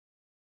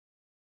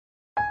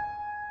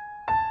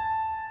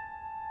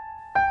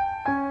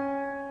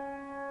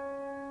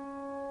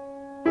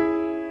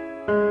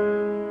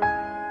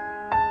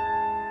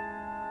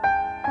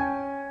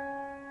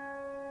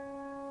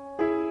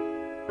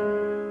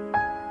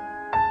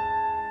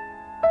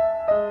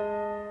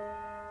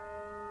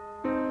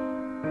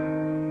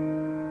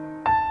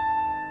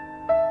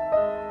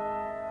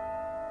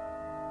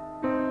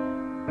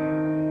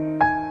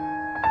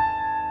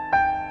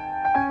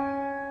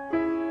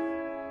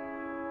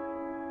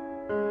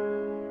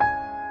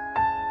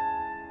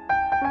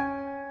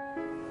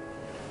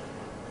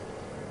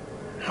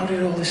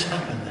did all this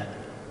happen then?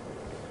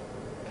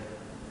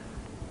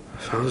 I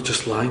found her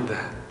just lying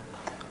there.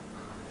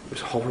 It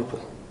was horrible.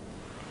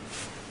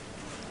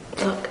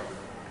 Look,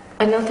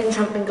 I know things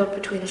haven't been good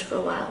between us for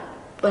a while,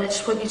 but I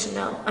just want you to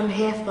know I'm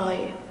here for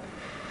you.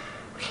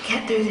 We can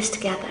get through this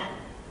together.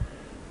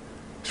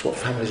 It's what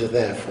families are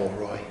there for,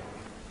 Roy.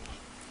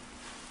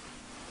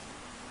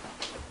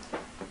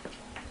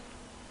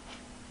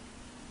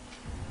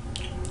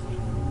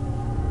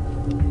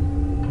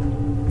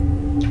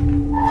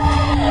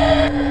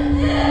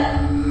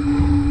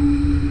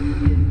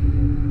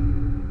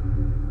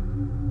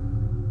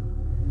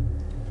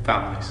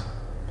 Families.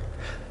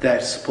 There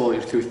to support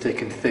you through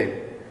thick and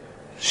thin.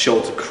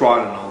 Shoulder to cry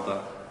and all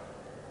that.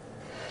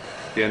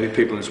 The only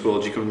people in this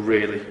world you can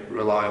really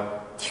rely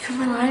on. You can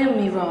rely on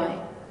me, Roy.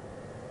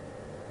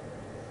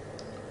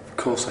 Of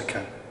course I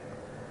can.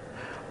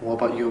 What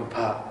about you and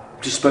Pat?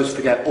 I'm just supposed to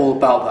forget all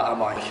about that,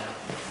 am I?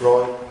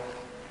 Roy,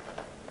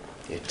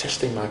 you're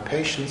testing my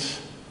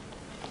patience.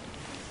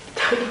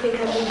 Don't you think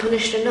I've been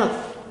punished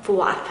enough for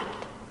what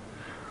happened?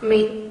 I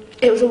mean,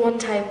 it was a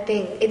one-time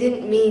thing. It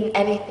didn't mean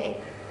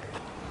anything.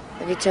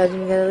 Have you told him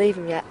you're going to leave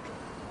him yet?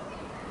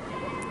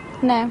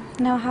 No,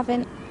 I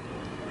haven't.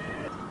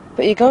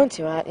 But you're going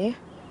to, aren't you?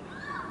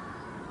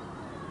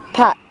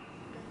 Pat,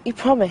 you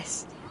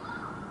promised.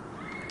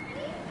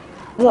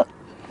 Look,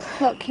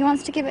 he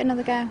wants to give it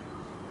another go.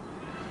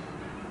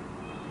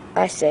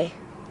 I see.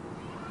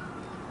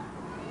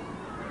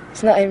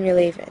 It's not him you're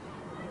leaving.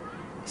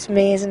 It's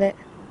me, isn't it?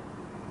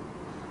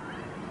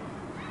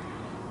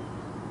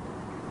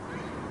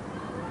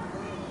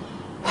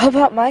 What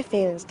about my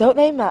feelings? Don't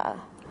they matter?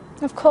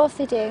 Of course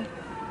they do.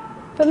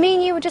 But me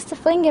and you were just a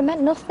fling, it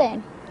meant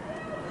nothing.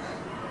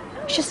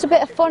 It's just a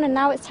bit of fun and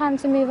now it's time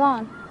to move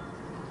on.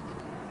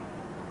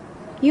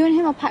 You and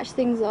him will patch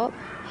things up.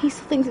 He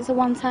still thinks it's a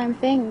one-time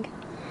thing.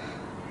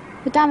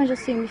 The damage will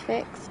soon be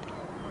fixed.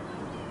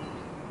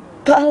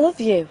 But I love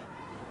you.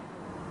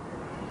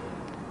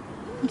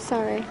 I'm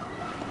sorry.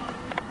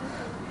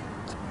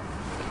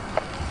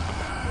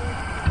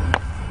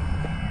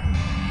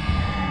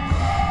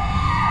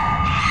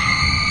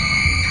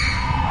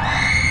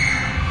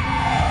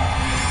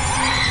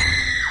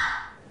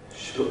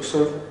 She looks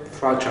so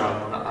fragile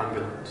on that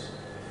ambulance.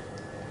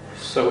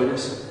 So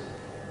innocent.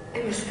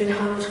 It must have been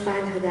hard to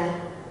find her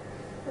there.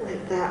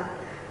 Like that.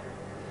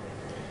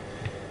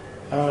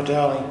 Oh,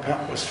 darling,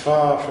 Pat was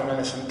far from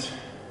innocent.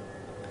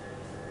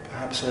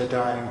 Perhaps her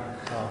dying,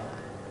 well,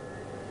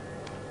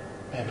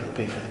 maybe it'll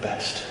be for the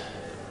best.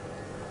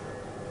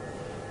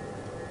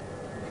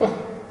 Well,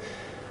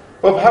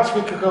 perhaps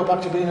we could go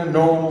back to being a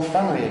normal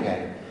family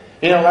again.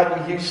 You know,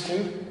 like we used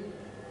to.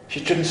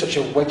 She's driven such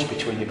a wedge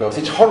between you both.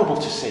 It's horrible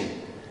to see.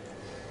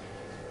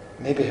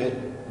 Maybe her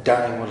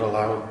dying would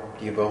allow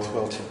you both,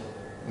 well, to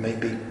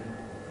maybe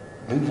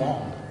move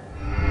on.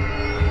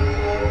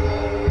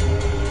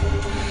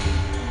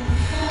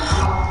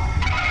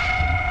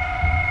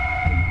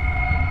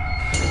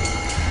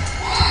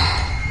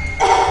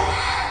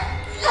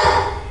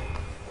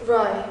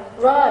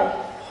 Roy.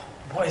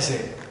 What is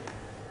it?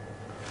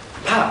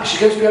 Pat, is she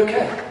going to be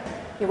okay?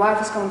 Your wife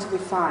is going to be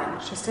fine.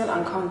 She's still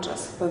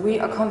unconscious, but we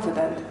are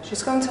confident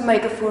she's going to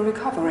make a full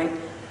recovery.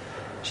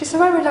 She's a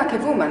very lucky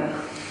woman.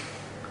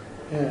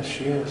 Yes,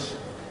 she is.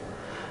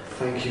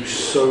 Thank you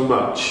so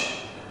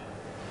much.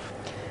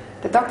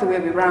 The doctor will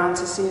be round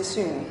to see you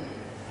soon.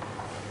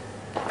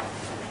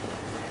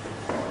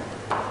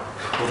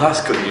 Well,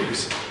 that's good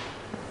news.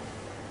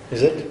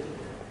 Is it?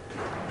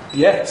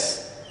 Yes.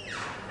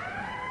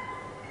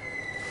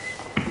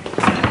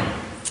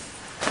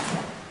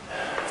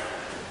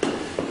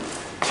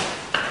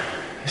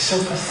 It's so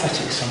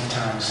pathetic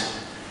sometimes.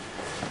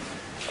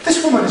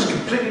 This woman has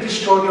completely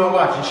destroyed your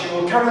life and she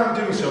will carry on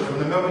doing so from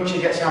the moment she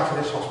gets out of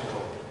this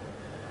hospital.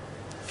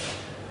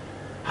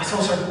 I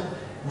thought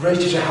I'd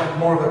raised you to have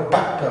more of a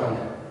backbone.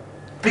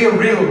 Be a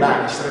real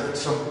man instead of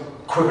some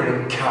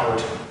quivering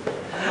coward.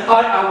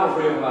 I am a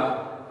real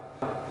man.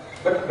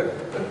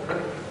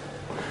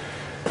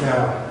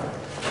 No.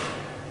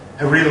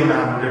 A real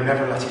man would have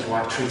never let his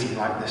wife treat him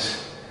like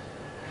this.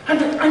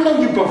 And I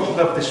know you both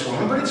love this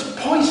woman, but it's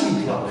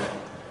poisoned love.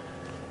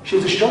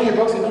 She'll destroy you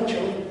both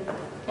eventually.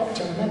 Not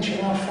to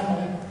mention our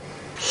family.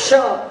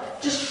 Shut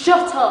up. Just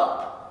shut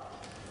up.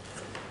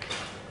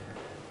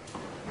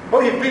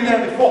 Well, you've been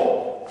there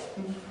before.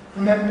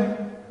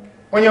 Remember?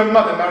 When your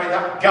mother married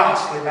that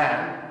ghastly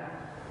man.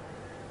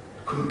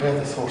 I couldn't bear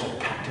the thought of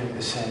Pat doing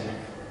the same.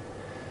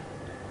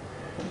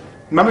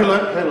 Mummy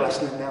learnt her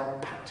lesson and now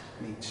Pat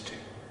needs to.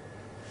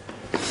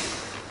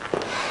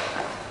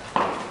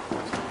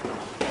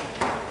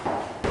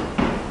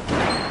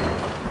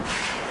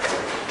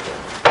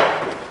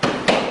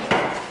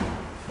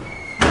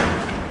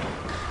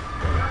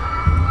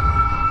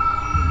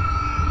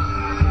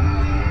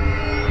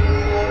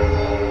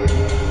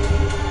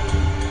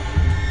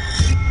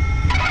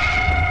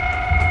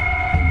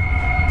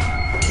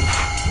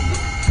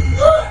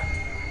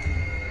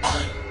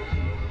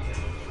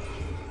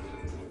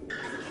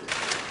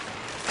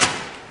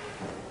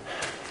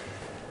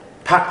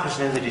 Pat has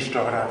nearly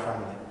destroyed our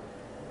family.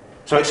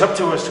 So it's up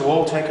to us to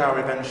all take our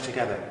revenge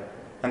together.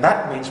 And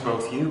that means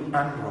both you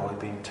and Roy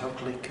being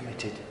totally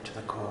committed to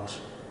the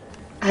cause.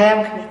 I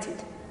am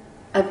committed.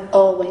 I've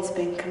always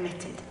been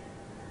committed.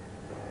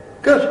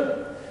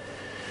 Good.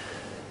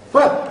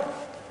 Well,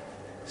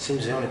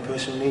 seems the only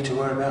person we need to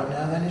worry about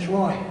now then is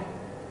Roy.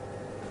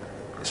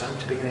 Because I'm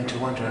beginning to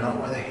wonder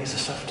not whether he's a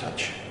soft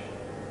touch.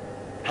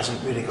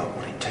 Hasn't really got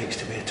what it takes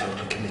to be a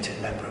totally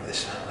committed member of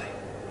this family.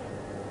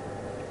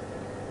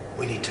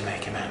 We need to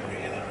make him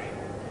angry, Hilary.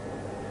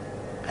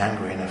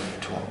 Angry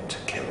enough to want to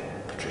kill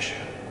Patricia.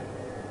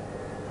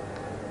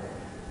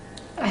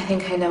 I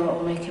think I know what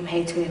will make him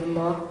hate her even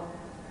more.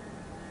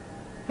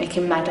 Make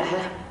him mad at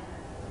her.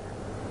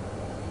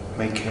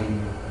 Make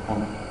him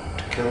want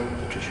to kill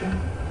Patricia?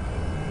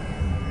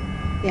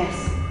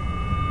 Yes.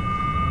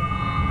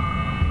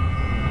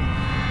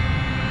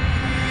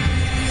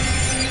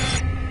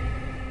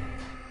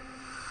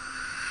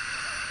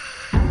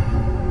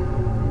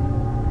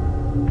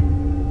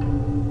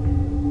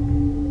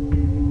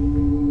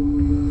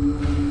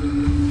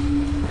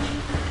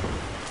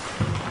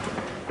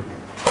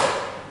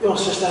 Your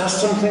sister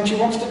has something she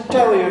wants to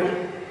tell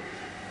you.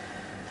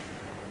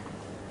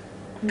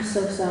 I'm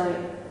so sorry.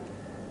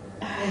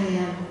 I really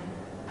am.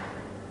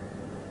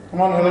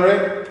 Come on,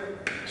 Hilary.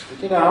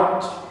 Spit it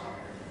out.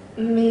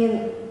 Me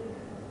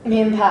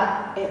and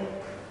Pat,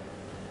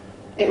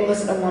 it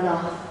wasn't a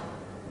one-off.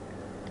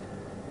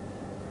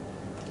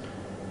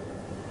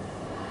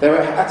 They were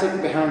at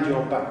it behind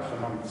your back for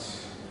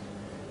months.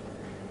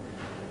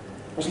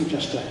 It wasn't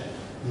just a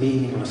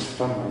meaningless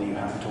fumble you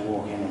happened to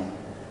walk in on.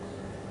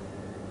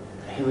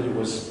 Hilary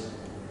was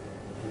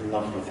in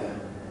love with her.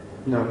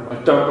 No, I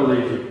don't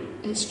believe you.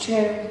 It's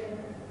true.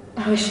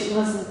 I wish it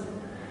wasn't.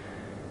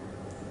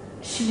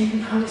 She made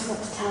me promise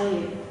not to tell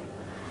you.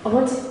 I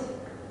wanted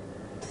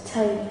to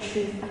tell you the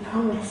truth, I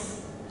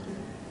promise.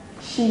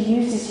 She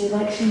uses you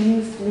like she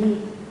used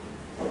me.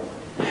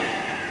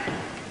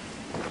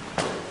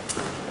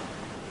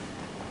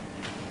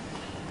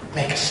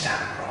 Make a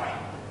stand, Roy.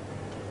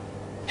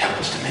 Help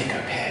us to make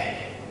her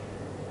pay.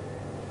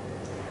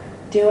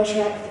 Do what's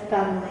right for the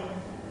family.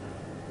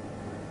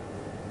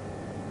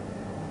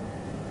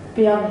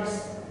 Be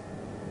honest.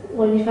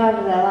 When you found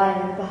her there lying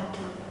in the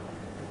bathtub,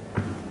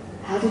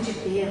 how did you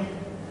feel?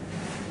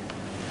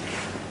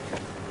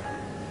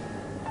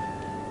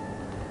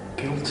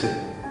 Guilty.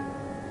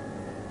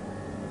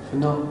 For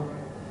not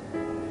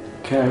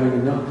caring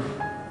enough.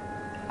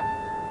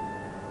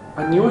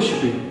 I knew I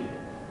should be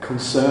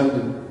concerned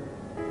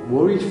and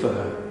worried for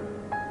her.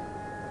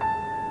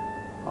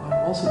 But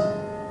I wasn't.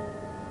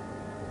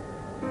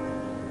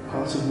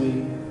 Part of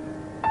me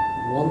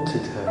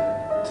wanted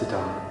her to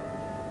die.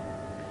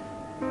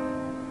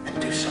 And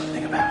do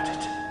something about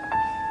it.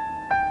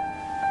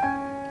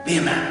 Be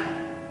a man.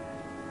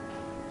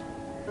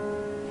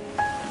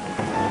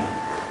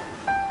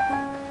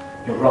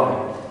 You're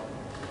right.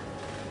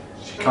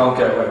 She can't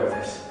get away with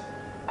this.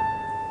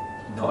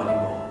 Not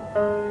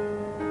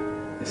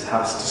anymore. This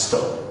has to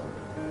stop.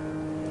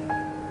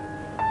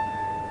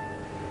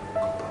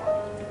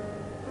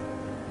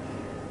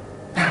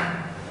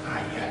 Now, I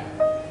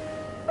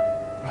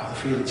rather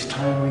feel it's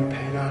time we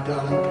paid our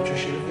darling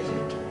Patricia a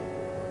visit.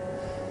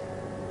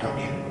 Don't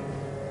you?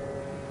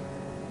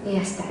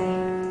 Yes, Daddy.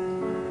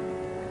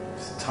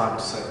 It's time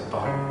to say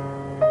goodbye.